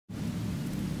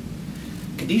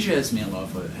Khadija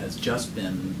Ismayilova has just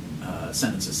been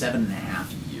sentenced to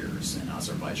 7.5 years in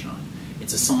Azerbaijan.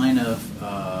 It's a sign of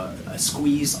a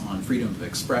squeeze on freedom of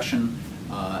expression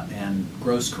and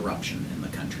gross corruption in the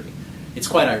country. It's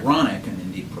quite ironic and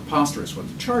indeed preposterous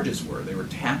what the charges were. They were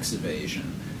tax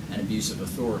evasion and abuse of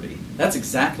authority. That's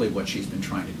exactly what she's been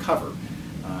trying to cover.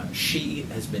 She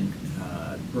has been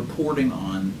reporting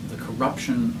on the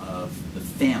corruption of the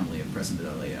family of President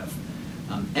Aliyev.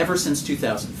 Ever since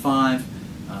 2005,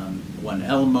 when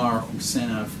Elmar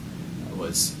Huseynov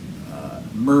was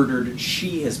murdered,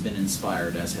 she has been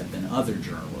inspired, as have been other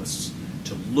journalists,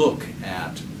 to look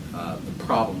at the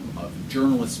problem of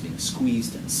journalists being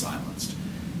squeezed and silenced.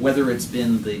 Whether it's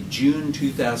been the June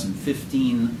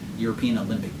 2015 European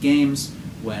Olympic Games,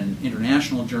 when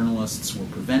international journalists were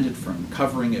prevented from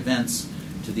covering events,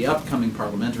 to the upcoming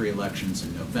parliamentary elections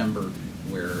in November,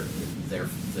 where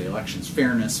the election's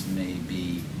fairness may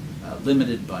be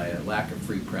limited by a lack of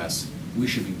free press, we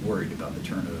should be worried about the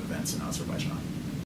turn of events in Azerbaijan.